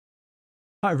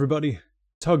Hi everybody,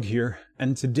 Tug here,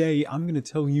 and today I'm going to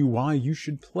tell you why you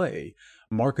should play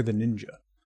Mark of the Ninja.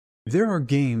 There are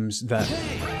games that...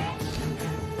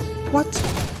 What?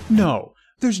 No,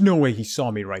 there's no way he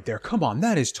saw me right there. Come on,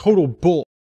 that is total bull...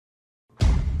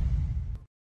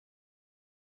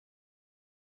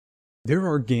 There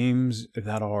are games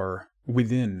that are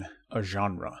within a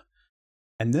genre,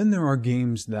 and then there are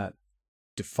games that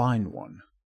define one.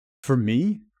 For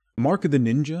me, Mark of the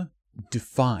Ninja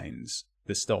defines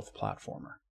the stealth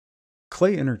platformer.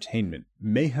 Klei Entertainment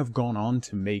may have gone on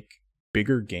to make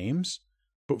bigger games,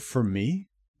 but for me,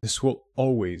 this will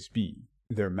always be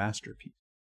their masterpiece.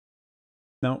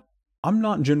 Now, I'm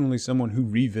not generally someone who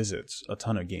revisits a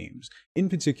ton of games, in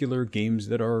particular games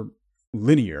that are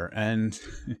linear and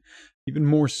even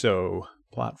more so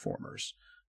platformers.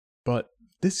 But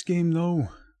this game, though,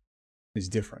 is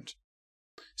different.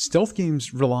 Stealth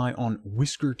games rely on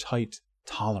whisker-tight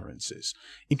tolerances,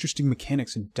 interesting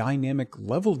mechanics, and dynamic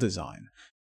level design,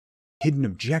 hidden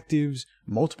objectives,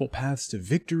 multiple paths to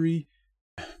victory.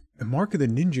 The Mark of the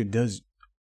Ninja does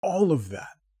all of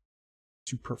that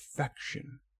to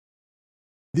perfection.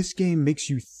 This game makes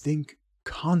you think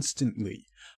constantly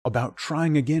about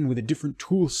trying again with a different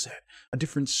tool set, a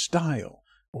different style,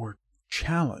 or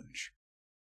challenge.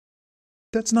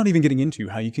 That's not even getting into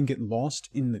how you can get lost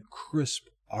in the crisp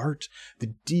art,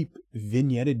 the deep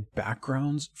vignetted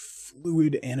backgrounds,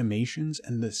 fluid animations,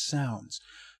 and the sounds.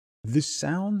 The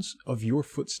sounds of your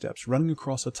footsteps running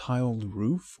across a tiled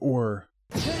roof, or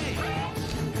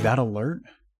that alert,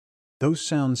 those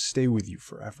sounds stay with you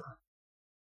forever.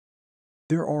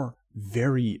 There are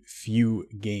very few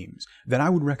games that I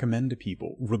would recommend to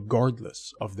people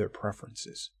regardless of their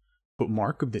preferences. But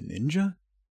Mark of the Ninja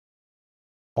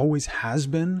always has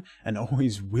been and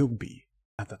always will be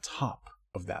at the top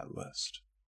of that list.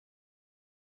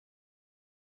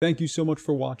 Thank you so much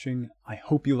for watching. I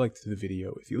hope you liked the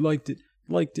video. If you liked it,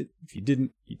 liked it. If you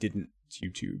didn't, you didn't. It's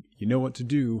YouTube. You know what to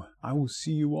do. I will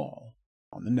see you all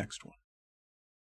on the next one.